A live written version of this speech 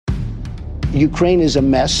Ukraine is a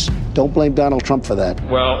mess. Don't blame Donald Trump for that.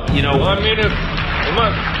 Well, 1 minute.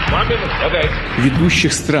 One minute. Okay.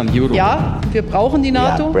 Ведущих стран Европы. Ja, wir brauchen die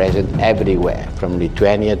NATO. We are present everywhere, from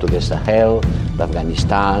Lithuania to the Sahel, to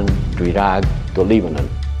Afghanistan, to Iraq, to Lebanon.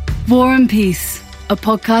 War and Peace, a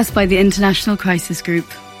podcast by the International Crisis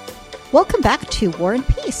Group. Welcome back to War and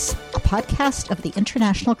Peace, a podcast of the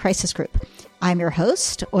International Crisis Group. I'm your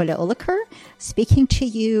host, Ola Oliker, speaking to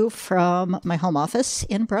you from my home office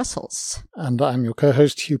in Brussels. And I'm your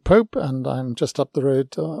co-host, Hugh Pope, and I'm just up the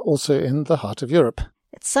road, also in the heart of Europe.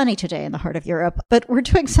 It's sunny today in the heart of Europe, but we're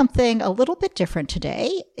doing something a little bit different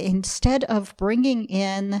today. Instead of bringing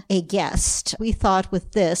in a guest, we thought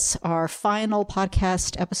with this, our final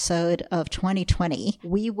podcast episode of 2020,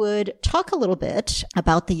 we would talk a little bit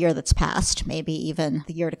about the year that's passed, maybe even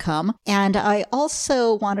the year to come. And I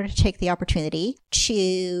also wanted to take the opportunity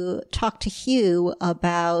to talk to Hugh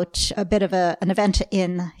about a bit of an event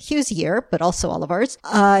in Hugh's year, but also all of ours,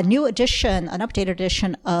 a new edition, an updated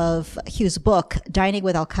edition of Hugh's book, Dining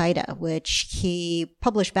with Al-Qaeda, which he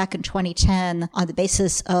published back in 2010 on the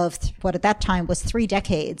basis of what at that time was 3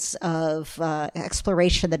 decades of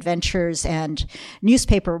exploration, adventures, and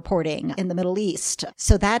newspaper reporting in the Middle East.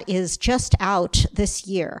 So that is just out this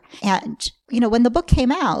year. And when the book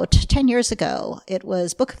came out 10 years ago, it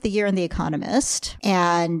was Book of the Year in The Economist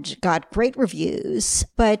and got great reviews.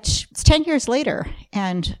 But it's 10 years later,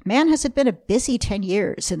 and man, has it been a busy 10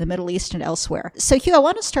 years in the Middle East and elsewhere. So Hugh, I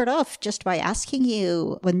want to start off just by asking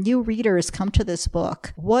you, when new readers come to this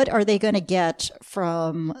book, what are they going to get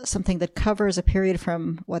from something that covers a period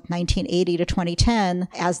from, 1980 to 2010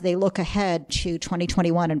 as they look ahead to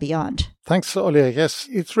 2021 and beyond? Thanks, Olia. Yes,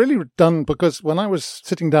 it's really done because when I was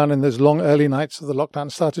sitting down in those long early nights of the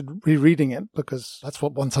lockdown, started rereading it because that's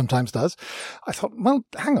what one sometimes does. I thought, well,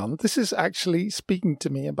 hang on, this is actually speaking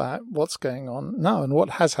to me about what's going on now and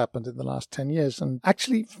what has happened in the last 10 years. And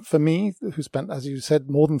actually, for me, who spent, as you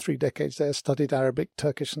said, more than 3 decades there, studied Arabic,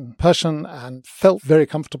 Turkish and Persian, and felt very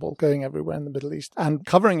comfortable going everywhere in the Middle East and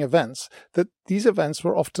covering events, that these events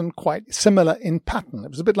were often quite similar in pattern.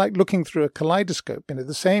 It was a bit like looking through a kaleidoscope,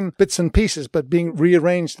 the same bits and pieces, but being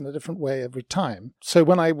rearranged in a different way every time. So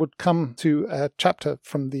when I would come to a chapter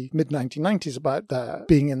from the mid-1990s about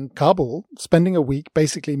being in Kabul, spending a week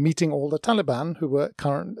basically meeting all the Taliban who were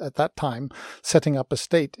current at that time setting up a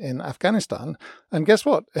state in Afghanistan. And guess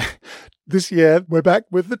what? This year, we're back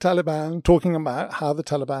with the Taliban talking about how the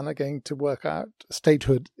Taliban are going to work out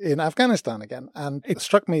statehood in Afghanistan again. And it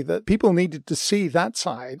struck me that people needed to see that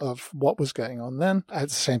side of what was going on then. And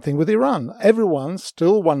the same thing with Iran. Everyone's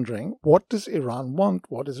still wondering, what does Iran want?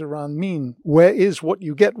 What does Iran mean? Where is what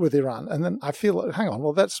you get with Iran? And then I feel, hang on,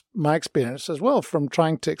 well, that's my experience as well from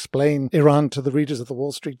trying to explain Iran to the readers of the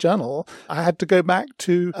Wall Street Journal. I had to go back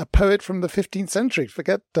to a poet from the 15th century,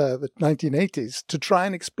 forget the 1980s, to try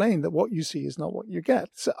and explain that what you see is not what you get.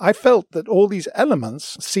 So I felt that all these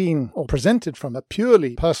elements seen or presented from a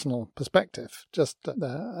purely personal perspective, just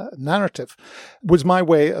the narrative, was my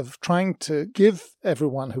way of trying to give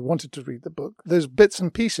everyone who wanted to read the book those bits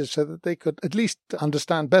and pieces so that they could at least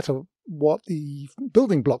understand better what the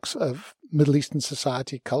building blocks of Middle Eastern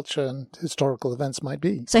society, culture, and historical events might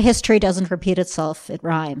be. So history doesn't repeat itself, it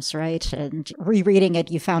rhymes, right? And rereading it,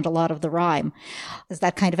 you found a lot of the rhyme. Is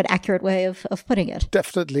that kind of an accurate way of putting it?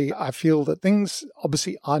 Definitely. I feel that things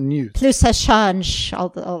obviously are new. Plus ça change,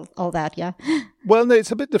 all that, yeah? Well, no,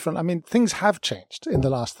 it's a bit different. Things have changed in the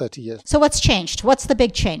last 30 years. So what's changed? What's the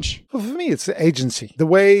big change? Well, for me, it's the agency. The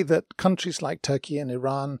way that countries like Turkey and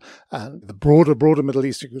Iran and the broader Middle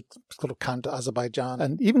East, you could sort of count Azerbaijan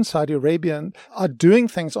and even Saudi Arabia, are doing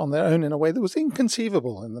things on their own in a way that was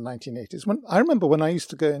inconceivable in the 1980s. I remember when I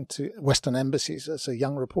used to go into Western embassies as a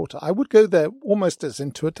young reporter, I would go there almost as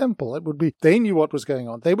into a temple. It would be, they knew what was going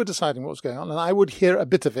on. They were deciding what was going on, and I would hear a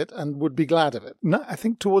bit of it and would be glad of it. Now, I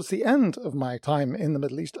think towards the end of my time in the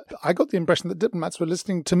Middle East, I got the impression that diplomats were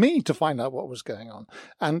listening to me to find out what was going on.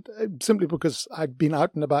 And simply because I'd been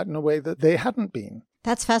out and about in a way that they hadn't been.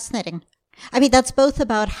 That's fascinating. That's both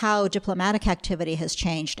about how diplomatic activity has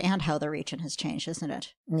changed and how the region has changed, isn't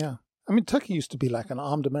it? Yeah. Turkey used to be like an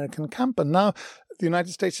armed American camp, and now the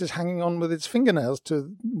United States is hanging on with its fingernails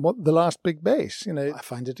to the last big base. I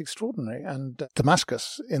find it extraordinary. And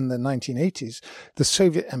Damascus in the 1980s, the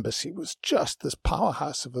Soviet embassy was just this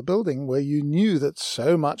powerhouse of a building where you knew that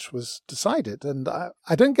so much was decided. And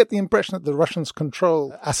I don't get the impression that the Russians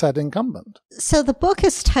control Assad incumbent. So the book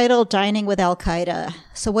is titled Dining with Al-Qaeda.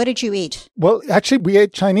 So what did you eat? Well, actually, we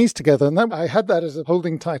ate Chinese together. And I had that as a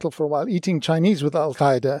holding title for a while, Eating Chinese with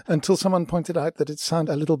Al-Qaeda, until someone pointed out that it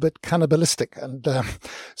sounded a little bit cannibalistic. And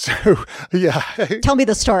so, yeah. Tell me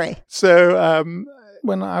the story. So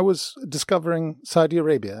when I was discovering Saudi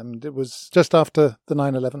Arabia. And it was just after the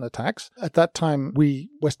 9/11 attacks. At that time, we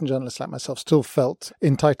Western journalists like myself still felt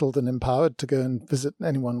entitled and empowered to go and visit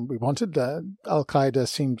anyone we wanted. Al-Qaeda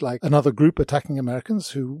seemed like another group attacking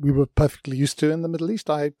Americans who we were perfectly used to in the Middle East.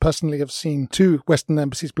 I personally have seen 2 Western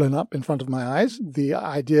embassies blown up in front of my eyes. The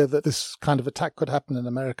idea that this kind of attack could happen in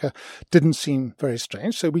America didn't seem very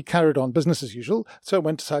strange. So we carried on business as usual. So I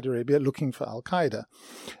went to Saudi Arabia looking for Al-Qaeda.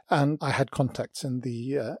 And I had contacts in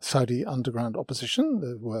the Saudi underground opposition.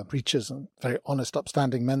 There were preachers and very honest,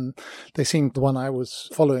 upstanding men. They seemed, the one I was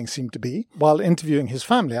following seemed to be. While interviewing his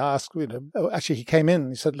family, I asked, actually he came in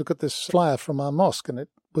and he said, look at this flyer from our mosque. And it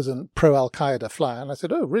was a pro-Al-Qaeda flyer. And I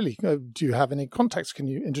said, oh, really? Do you have any contacts? Can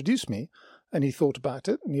you introduce me? And he thought about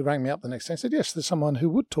it and he rang me up the next day and said, yes, there's someone who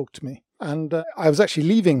would talk to me. And I was actually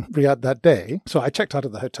leaving Riyadh that day. So I checked out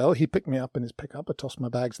of the hotel. He picked me up in his pickup. I tossed my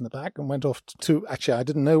bags in the back and went off to, actually, I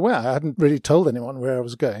didn't know where. I hadn't really told anyone where I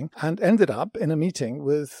was going, and ended up in a meeting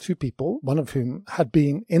with 2 people, one of whom had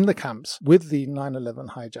been in the camps with the 9/11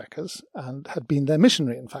 hijackers and had been their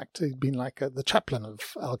missionary. In fact, he'd been like the chaplain of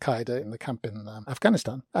Al-Qaeda in the camp in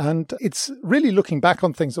Afghanistan. And it's really looking back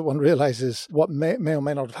on things that one realizes what may or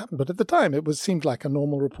may not have happened. But at the time, it seemed like a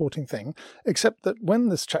normal reporting thing, except that when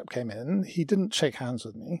this chap came in, he didn't shake hands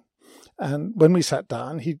with me. And when we sat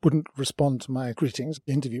down, he wouldn't respond to my greetings.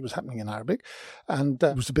 The interview was happening in Arabic. And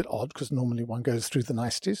it was a bit odd because normally one goes through the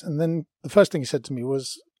niceties. And then the first thing he said to me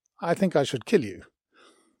was, I think I should kill you.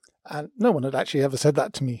 And no one had actually ever said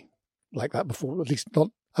that to me like that before, at least not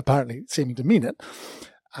apparently seeming to mean it.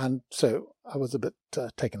 And so I was a bit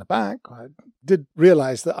taken aback. I did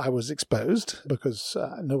realize that I was exposed because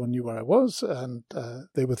no one knew where I was. And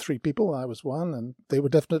they were 3 people. I was one. And they were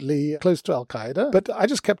definitely close to Al-Qaeda. But I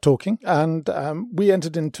just kept talking. And we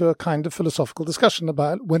entered into a kind of philosophical discussion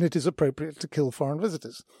about when it is appropriate to kill foreign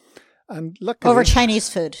visitors. And luckily, over Chinese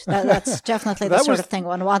food. That's definitely the sort of thing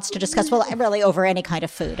one wants to discuss. Well, really over any kind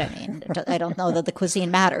of food. I mean, I don't know that the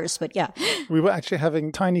cuisine matters, but yeah. We were actually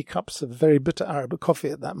having tiny cups of very bitter Arabic coffee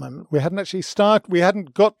at that moment. We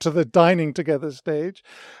hadn't got to the dining together stage.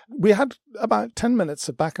 We had about 10 minutes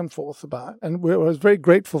of back and forth and I was very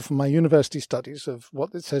grateful for my university studies of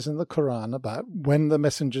what it says in the Quran about when the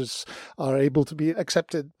messengers are able to be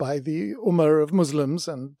accepted by the Ummah of Muslims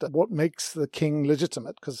and what makes the king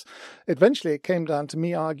legitimate, because eventually it came down to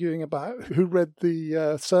me arguing about who read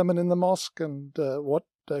the sermon in the mosque and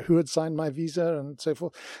who had signed my visa and so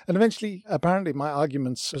forth. And eventually, apparently, my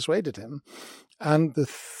arguments persuaded him. And the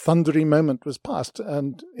thundery moment was past.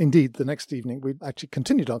 And indeed, the next evening, we actually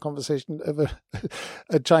continued our conversation over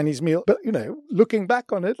a Chinese meal. But, looking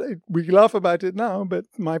back on it, we laugh about it now. But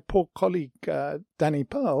my poor colleague, Danny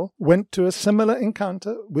Pearl, went to a similar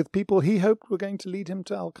encounter with people he hoped were going to lead him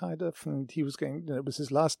to Al-Qaeda. And he was it was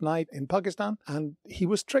his last night in Pakistan. And he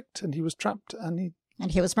was tricked and he was trapped. And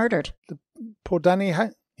he was murdered. Poor Danny,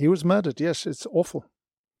 he was murdered. Yes, it's awful.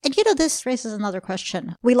 And this raises another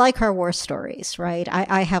question. We like our war stories, right?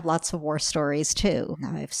 I have lots of war stories too.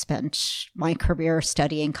 I've spent my career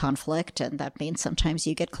studying conflict, and that means sometimes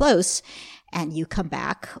you get close and you come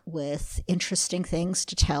back with interesting things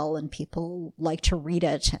to tell, and people like to read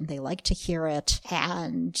it and they like to hear it.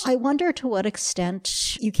 And I wonder to what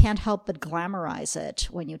extent you can't help but glamorize it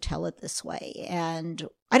when you tell it this way. And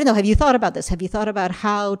I don't know, have you thought about this? Have you thought about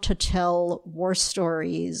how to tell war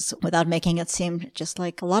stories without making it seem just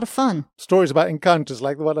like a lot of fun? Stories about encounters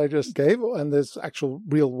like the one I just gave, and there's actual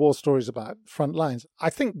real war stories about front lines. I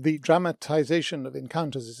think the dramatization of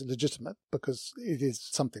encounters is legitimate because it is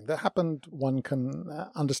something that happened. One can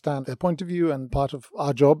understand their point of view, and part of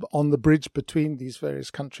our job on the bridge between these various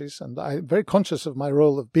countries. And I'm very conscious of my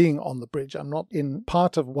role of being on the bridge. I'm not in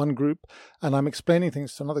part of one group and I'm explaining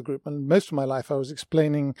things to another group. And most of my life I was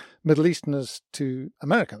explaining Middle Easterners to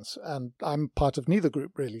Americans, and I'm part of neither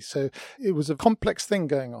group really. So it was a complex thing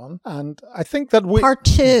going on, and I think that Part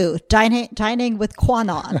 2, dining with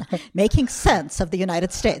Quanon, making sense of the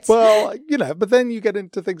United States. Well, but then you get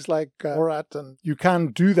into things like Borat, and you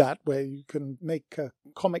can do that where you can make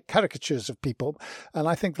comic caricatures of people, and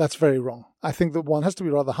I think that's very wrong. I think that one has to be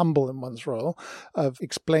rather humble in one's role of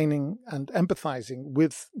explaining and empathizing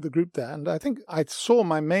with the group there. And I think I saw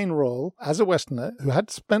my main role as a Westerner who had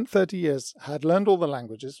spent 30 years, had learned all the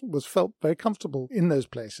languages, felt very comfortable in those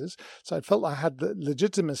places. So I felt I had the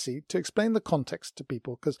legitimacy to explain the context to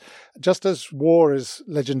people, because just as war is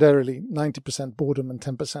legendarily 90% boredom and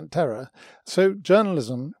 10% terror, so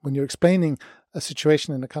journalism, when you're explaining a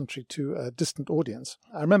situation in a country to a distant audience.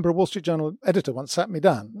 I remember a Wall Street Journal editor once sat me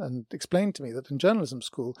down and explained to me that in journalism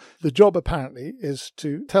school, the job apparently is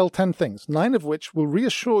to tell 10 things, 9 of which will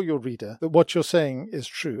reassure your reader that what you're saying is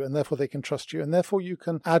true, and therefore they can trust you, and therefore you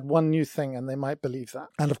can add one new thing and they might believe that.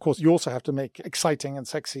 And of course, you also have to make it exciting and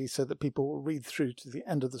sexy so that people will read through to the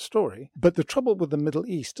end of the story. But the trouble with the Middle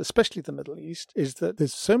East, especially the Middle East, is that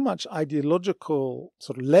there's so much ideological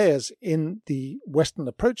sort of layers in the Western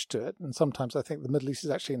approach to it. And sometimes I think the Middle East is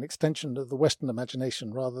actually an extension of the Western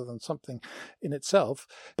imagination rather than something in itself.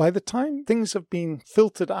 By the time things have been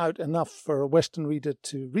filtered out enough for a Western reader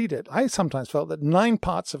to read it, I sometimes felt that 9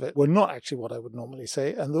 parts of it were not actually what I would normally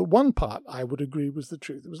say. And the one part I would agree was the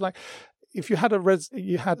truth. It was like, if you had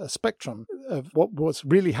a spectrum of what was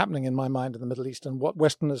really happening in my mind in the Middle East and what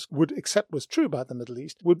Westerners would accept was true about the Middle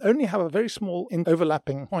East, would only have a very small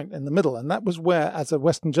overlapping point in the middle. And that was where, as a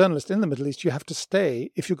Western journalist in the Middle East, you have to stay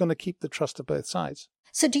if you're going to keep the trust of both sides.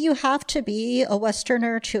 So do you have to be a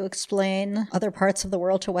Westerner to explain other parts of the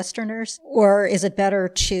world to Westerners? Or is it better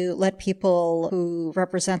to let people who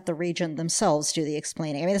represent the region themselves do the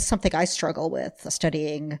explaining? I mean, it's something I struggle with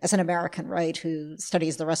studying as an American, right, who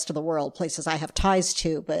studies the rest of the world, places I have ties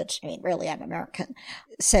to, but I mean, really, I'm American.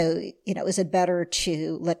 So, is it better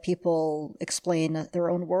to let people explain their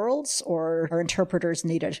own worlds, or are interpreters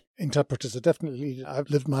needed? Interpreters are definitely needed. I've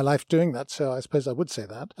lived my life doing that, so I suppose I would say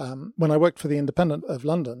that. When I worked for The Independent of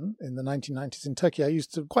London in the 1990s in Turkey, I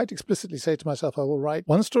used to quite explicitly say to myself, I will write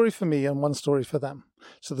one story for me and one story for them.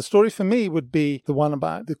 So the story for me would be the one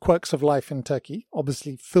about the quirks of life in Turkey,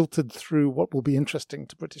 obviously filtered through what will be interesting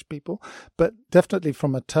to British people, but definitely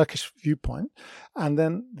from a Turkish viewpoint. And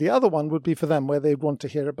then the other one would be for them, where they'd want to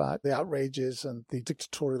hear about the outrages and the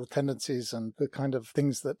dictatorial tendencies and the kind of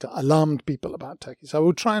things that alarmed people about Turkey. So I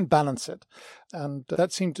would try and balance it. And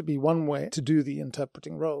that seemed to be one way to do the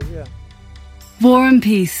interpreting role, yeah. War and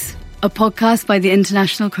Peace, a podcast by the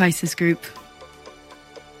International Crisis Group.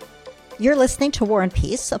 You're listening to War and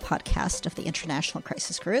Peace, a podcast of the International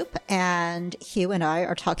Crisis Group, and Hugh and I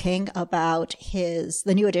are talking about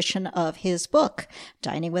the new edition of his book,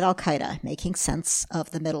 Dining with Al-Qaeda, Making Sense of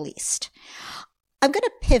the Middle East. I'm going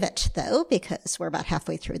to pivot, though, because we're about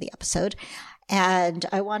halfway through the episode, and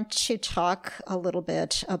I want to talk a little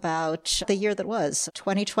bit about the year that was.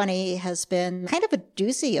 2020 has been kind of a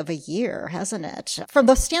doozy of a year, hasn't it? From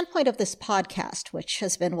the standpoint of this podcast, which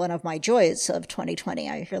has been one of my joys of 2020,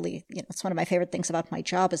 I really, it's one of my favorite things about my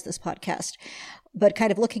job is this podcast. But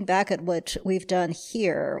kind of looking back at what we've done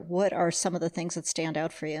here, what are some of the things that stand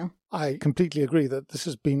out for you? I completely agree that this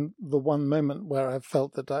has been the one moment where I've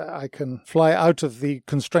felt that I can fly out of the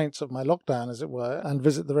constraints of my lockdown, as it were, and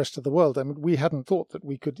visit the rest of the world. I mean, we hadn't thought that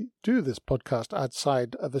we could do this podcast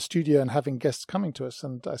outside of a studio and having guests coming to us.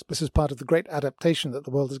 And this is part of the great adaptation that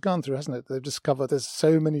the world has gone through, hasn't it? They've discovered there's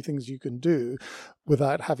so many things you can do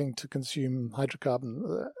without having to consume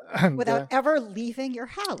hydrocarbon. Without ever leaving your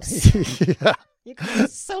house. Yeah. You can do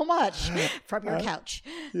so much from your couch.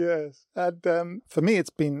 Yes. And for me, it's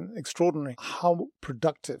been extraordinary how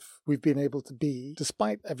productive we've been able to be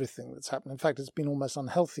despite everything that's happened. In fact, it's been almost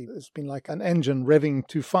unhealthy. It's been like an engine revving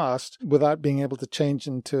too fast without being able to change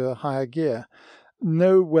into a higher gear.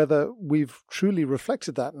 Know whether we've truly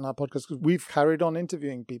reflected that in our podcast, because we've carried on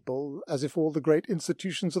interviewing people as if all the great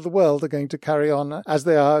institutions of the world are going to carry on as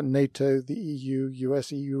they are, NATO, the EU,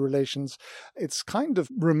 US-EU relations. It's kind of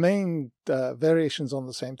remained variations on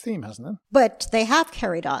the same theme, hasn't it? But they have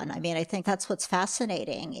carried on. I mean, I think that's what's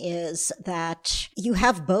fascinating is that you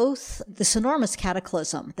have both this enormous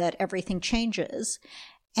cataclysm that everything changes,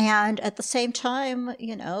 and at the same time,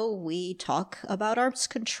 we talk about arms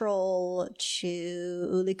control to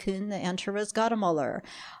Uli Kuhn and Therese Gadamoller.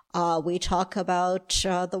 We talk about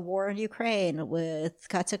the war in Ukraine with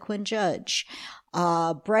Katja Quinn Judge.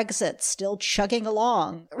 Brexit still chugging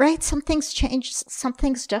along, right? Some things change, some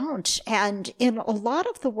things don't. And in a lot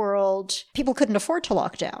of the world, people couldn't afford to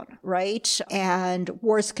lock down, right? And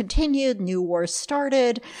wars continued, new wars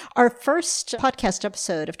started. Our first podcast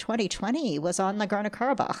episode of 2020 was on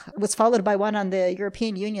Nagorno-Karabakh. It was followed by one on the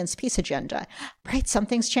European Union's peace agenda, right? Some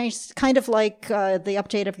things changed, kind of like the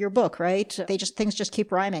update of your book, right? Things just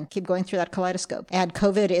keep rhyming, keep going through that kaleidoscope. And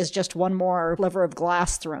COVID is just one more sliver of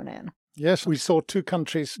glass thrown in. Yes, we saw 2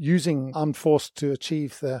 countries using armed force to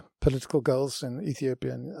achieve their political goals in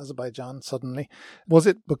Ethiopia and Azerbaijan suddenly. Was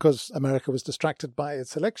it because America was distracted by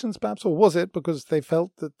its elections, perhaps, or was it because they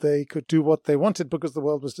felt that they could do what they wanted because the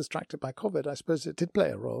world was distracted by COVID? I suppose it did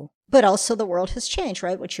play a role. But also the world has changed,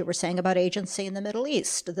 right? What you were saying about agency in the Middle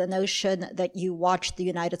East, the notion that you watch the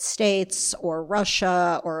United States or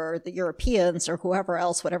Russia or the Europeans or whoever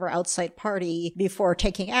else, whatever outside party, before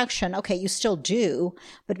taking action. Okay, you still do,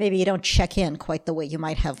 but maybe you don't check in quite the way you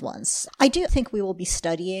might have once. I do think we will be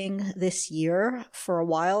studying this year for a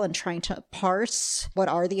while and trying to parse what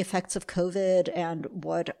are the effects of COVID and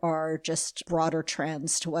what are just broader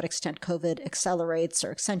trends, to what extent COVID accelerates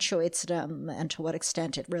or accentuates them, and to what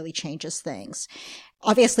extent it really changes things.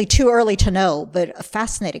 Obviously too early to know, but a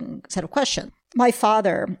fascinating set of questions. My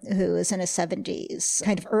father, who is in his 70s,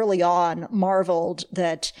 kind of early on marveled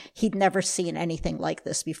that he'd never seen anything like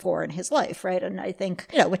this before in his life, right? And I think,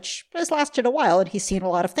 which has lasted a while, and he's seen a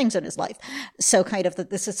lot of things in his life. So kind of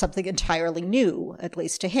that this is something entirely new, at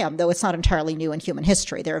least to him, though it's not entirely new in human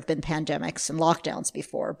history. There have been pandemics and lockdowns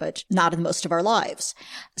before, but not in most of our lives.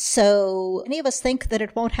 So many of us think that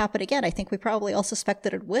it won't happen again. I think we probably all suspect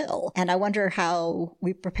that it will. And I wonder how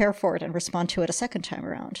we prepare for it and respond to it a second time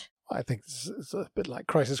around. I think it's a bit like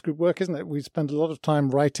crisis group work, isn't it? We spend a lot of time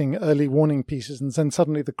writing early warning pieces, and then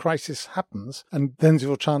suddenly the crisis happens, and then's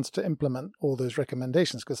your chance to implement all those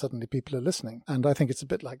recommendations because suddenly people are listening. And I think it's a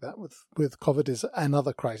bit like that with COVID is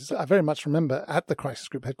another crisis. I very much remember at the crisis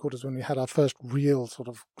group headquarters when we had our first real sort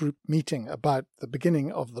of group meeting about the beginning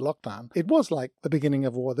of the lockdown. It was like the beginning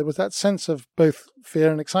of war. There was that sense of both fear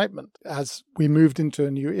and excitement as we moved into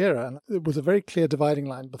a new era. And it was a very clear dividing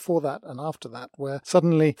line before that and after that, where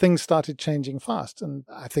suddenly things started changing fast. And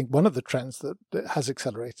I think one of the trends that has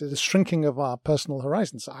accelerated is shrinking of our personal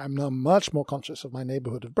horizons. I'm now much more conscious of my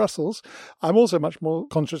neighborhood of Brussels. I'm also much more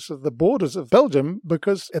conscious of the borders of Belgium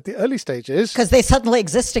because at the early stages... Because they suddenly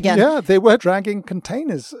exist again. Yeah, they were dragging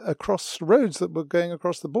containers across roads that were going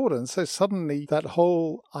across the border. And so suddenly that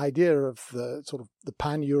whole idea of the sort of the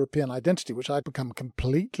pan-European identity, which I'd become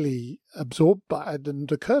completely absorbed by, it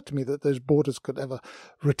didn't occur to me that those borders could ever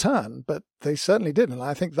return, but they certainly did. And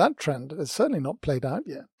I think that trend has certainly not played out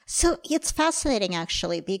yet. So it's fascinating,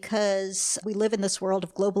 actually, because we live in this world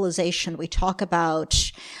of globalization. We've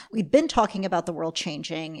been talking about the world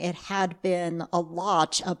changing. It had been a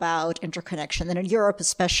lot about interconnection, and in Europe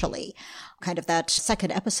especially, kind of that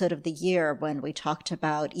second episode of the year when we talked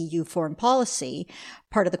about EU foreign policy.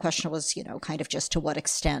 Part of the question was, kind of just to what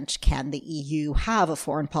extent can the EU have a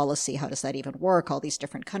foreign policy? How does that even work? All these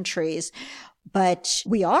different countries. But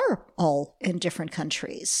we are all in different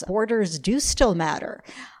countries. Borders do still matter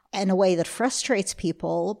in a way that frustrates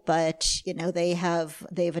people, but,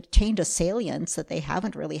 they've attained a salience that they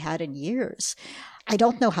haven't really had in years. I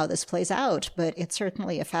don't know how this plays out, but it's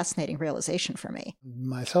certainly a fascinating realization for me.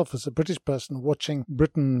 Myself, as a British person, watching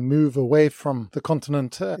Britain move away from the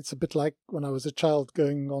continent, it's a bit like when I was a child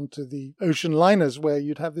going onto the ocean liners where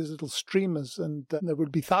you'd have these little streamers and there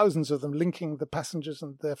would be thousands of them linking the passengers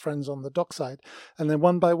and their friends on the dockside. And then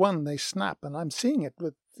one by one, they snap. And I'm seeing it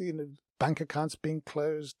with, bank accounts being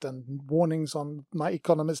closed and warnings on My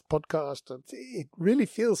Economist podcast. It really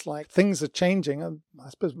feels like things are changing. And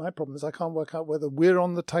I suppose my problem is I can't work out whether we're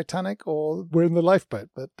on the Titanic or we're in the lifeboat.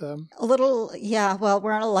 But a little, yeah, well,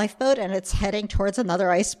 we're on a lifeboat and it's heading towards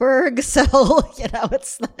another iceberg. So,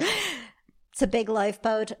 it's a big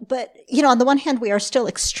lifeboat. But, on the one hand, we are still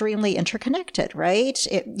extremely interconnected, right?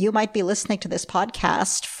 You might be listening to this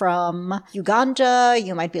podcast from Uganda.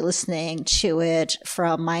 You might be listening to it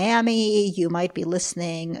from Miami. You might be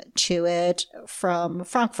listening to it from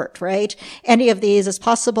Frankfurt, right? Any of these is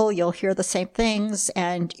possible. You'll hear the same things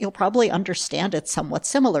and you'll probably understand it somewhat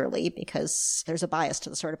similarly because there's a bias to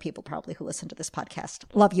the sort of people probably who listen to this podcast.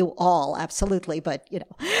 Love you all, absolutely. But,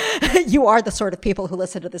 you are the sort of people who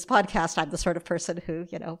listen to this podcast. I'm the sort of person who,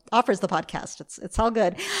 offers the podcast. It's all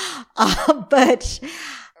good. But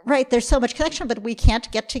right, there's so much connection, but we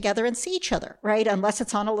can't get together and see each other, right? Unless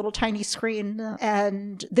it's on a little tiny screen.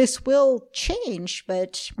 And this will change,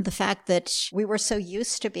 but the fact that we were so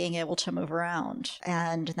used to being able to move around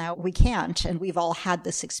and now we can't, and we've all had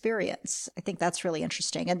this experience. I think that's really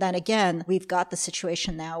interesting. And then again, we've got the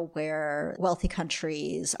situation now where wealthy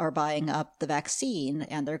countries are buying up the vaccine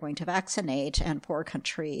and they're going to vaccinate, and poor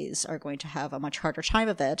countries are going to have a much harder time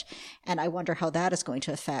of it. And I wonder how that is going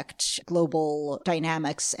to affect global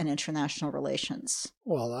dynamics and international relations.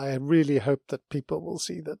 Well, I really hope that people will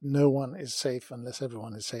see that no one is safe unless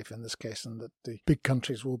everyone is safe in this case, and that the big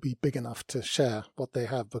countries will be big enough to share what they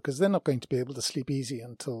have, because they're not going to be able to sleep easy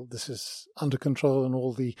until this is under control and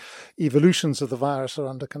all the evolutions of the virus are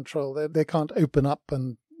under control. They can't open up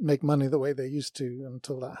and make money the way they used to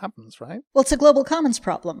until that happens, right? Well, it's a global commons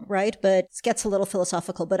problem, right? But it gets a little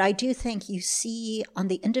philosophical. But I do think you see on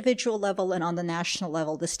the individual level and on the national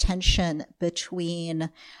level this tension between,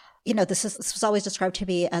 this was always described to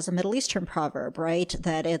me as a Middle Eastern proverb, right?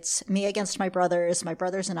 That it's me against my brothers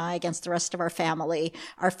and I against the rest of our family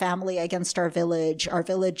against our village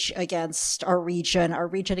against our region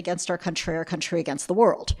against our country against the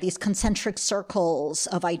world. These concentric circles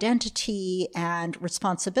of identity and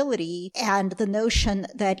responsibility, and the notion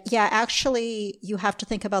that, actually you have to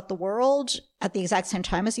think about the world at the exact same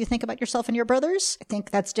time as you think about yourself and your brothers. I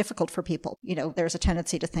think that's difficult for people. There's a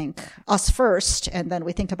tendency to think us first, and then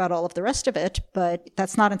we think about all of the rest of it, but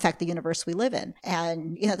that's not in fact the universe we live in.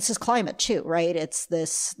 And, this is climate too, right? It's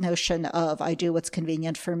this notion of I do what's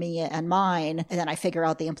convenient for me and mine, and then I figure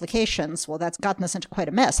out the implications. Well, that's gotten us into quite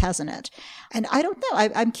a mess, hasn't it? And I don't know.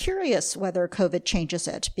 I'm curious whether COVID changes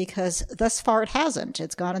it, because thus far it hasn't.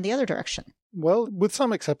 It's gone in the other direction. Well, with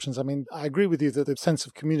some exceptions. I mean, I agree with you that the sense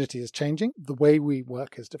of community is changing. The way we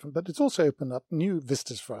work is different, but it's also opened up new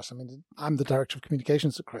vistas for us. I mean, I'm the director of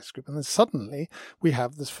communications at Crisis Group, and then suddenly we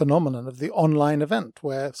have this phenomenon of the online event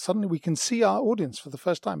where suddenly we can see our audience for the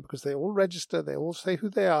first time because they all register, they all say who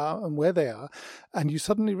they are and where they are, and you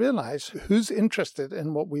suddenly realize who's interested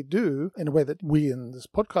in what we do in a way that we in this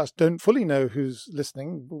podcast don't fully know who's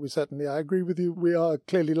listening. But I agree with you, we are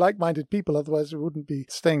clearly like-minded people, otherwise we wouldn't be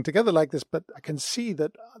staying together like this. But I can see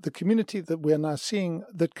that the community that we're now seeing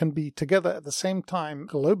that can be together at the same time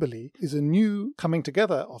globally is a new coming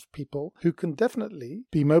together of people who can definitely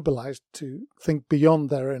be mobilized to think beyond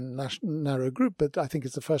their own narrow group. But I think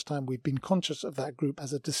it's the first time we've been conscious of that group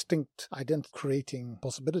as a distinct identity-creating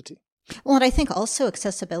possibility. Well, and I think also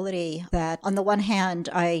accessibility, that on the one hand,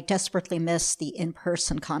 I desperately miss the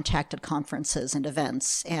in-person contact at conferences and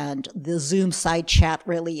events, and the Zoom side chat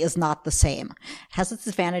really is not the same. It has its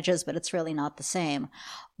advantages, but it's really not the same.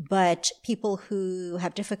 But people who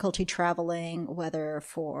have difficulty traveling, whether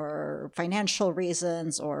for financial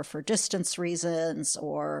reasons or for distance reasons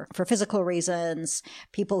or for physical reasons,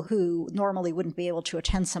 people who normally wouldn't be able to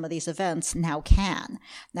attend some of these events now can.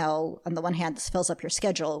 Now, on the one hand, this fills up your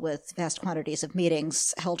schedule with vast quantities of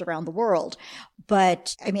meetings held around the world.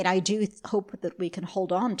 But I mean, I do hope that we can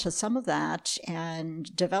hold on to some of that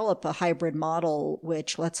and develop a hybrid model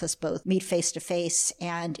which lets us both meet face to face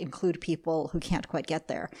and include people who can't quite get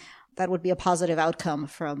there. That would be a positive outcome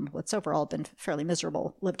from what's overall been fairly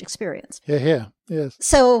miserable lived experience. Yeah. Yes.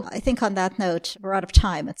 So I think on that note, we're out of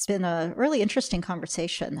time. It's been a really interesting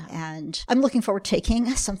conversation, and I'm looking forward to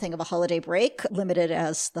taking something of a holiday break, limited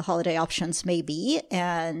as the holiday options may be.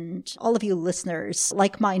 And all of you listeners,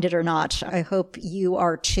 like-minded or not, I hope you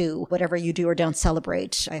are too, whatever you do or don't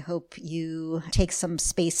celebrate. I hope you take some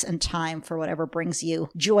space and time for whatever brings you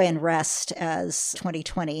joy and rest as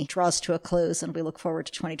 2020 draws to a close and we look forward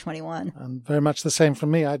to 2021. And very much the same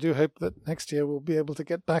from me. I do hope that next year we'll be able to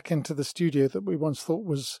get back into the studio that we once thought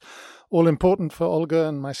was all important for Olga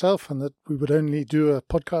and myself, and that we would only do a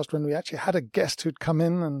podcast when we actually had a guest who'd come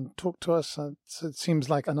in and talk to us. So it seems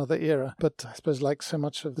like another era. But I suppose like so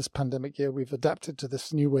much of this pandemic year, we've adapted to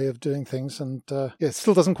this new way of doing things, and it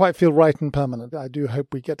still doesn't quite feel right and permanent. I do hope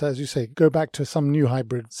we get to, as you say, go back to some new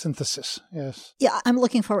hybrid synthesis. Yes. Yeah, I'm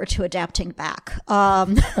looking forward to adapting back.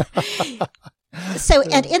 So,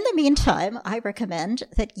 and in the meantime, I recommend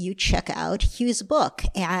that you check out Hugh's book.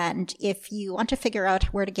 And if you want to figure out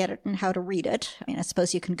where to get it and how to read it, I mean, I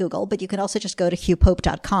suppose you can Google, but you can also just go to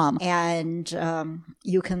hughpope.com and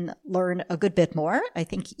you can learn a good bit more. I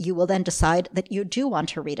think you will then decide that you do want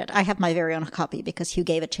to read it. I have my very own copy because Hugh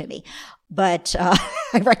gave it to me. But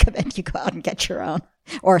I recommend you go out and get your own.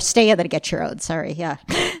 Or stay in and get your own. Sorry. Yeah.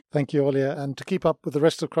 Thank you, Olia. And to keep up with the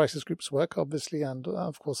rest of Crisis Group's work, obviously, and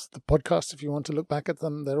of course, the podcast, if you want to look back at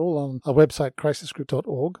them, they're all on our website,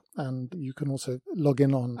 crisisgroup.org. And you can also log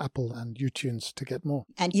in on Apple and iTunes to get more.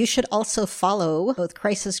 And you should also follow both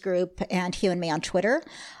Crisis Group and Hugh and me on Twitter.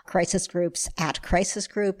 Crisis Group's at Crisis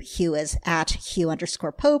Group. Hugh is at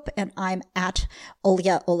Hugh_Pope. And I'm at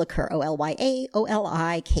Olya Oliker, OLYAOLIKER.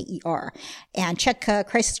 And check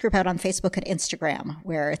Crisis Group out on Facebook and Instagram,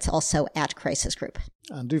 where it's also at Crisis Group.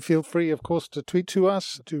 And do feel free, of course, to tweet to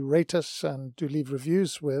us, to rate us, and to leave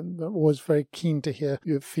reviews. We're always very keen to hear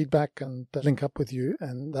your feedback and link up with you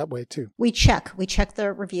in that way too. We check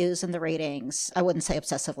the reviews and the ratings. I wouldn't say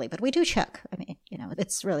obsessively, but we do check. I mean,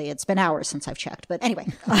 it's been hours since I've checked. But anyway,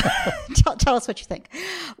 tell us what you think.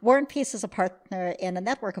 War and Peace is a partner in a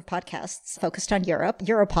network of podcasts focused on Europe,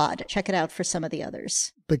 Europod. Check it out for some of the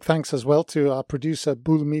others. Big thanks as well to our producer,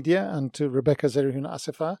 Bull Media, and to Rebecca Zerihun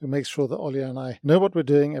Asifa, who makes sure that Olia and I know what we're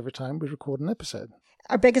doing every time we record an episode.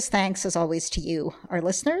 Our biggest thanks, as always, to you, our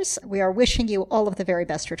listeners. We are wishing you all of the very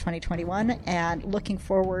best for 2021 and looking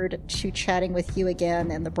forward to chatting with you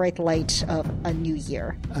again in the bright light of a new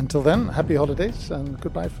year. Until then, happy holidays and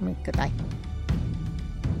goodbye from me. Goodbye.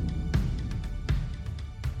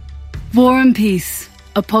 War and Peace,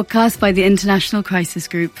 a podcast by the International Crisis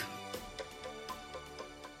Group.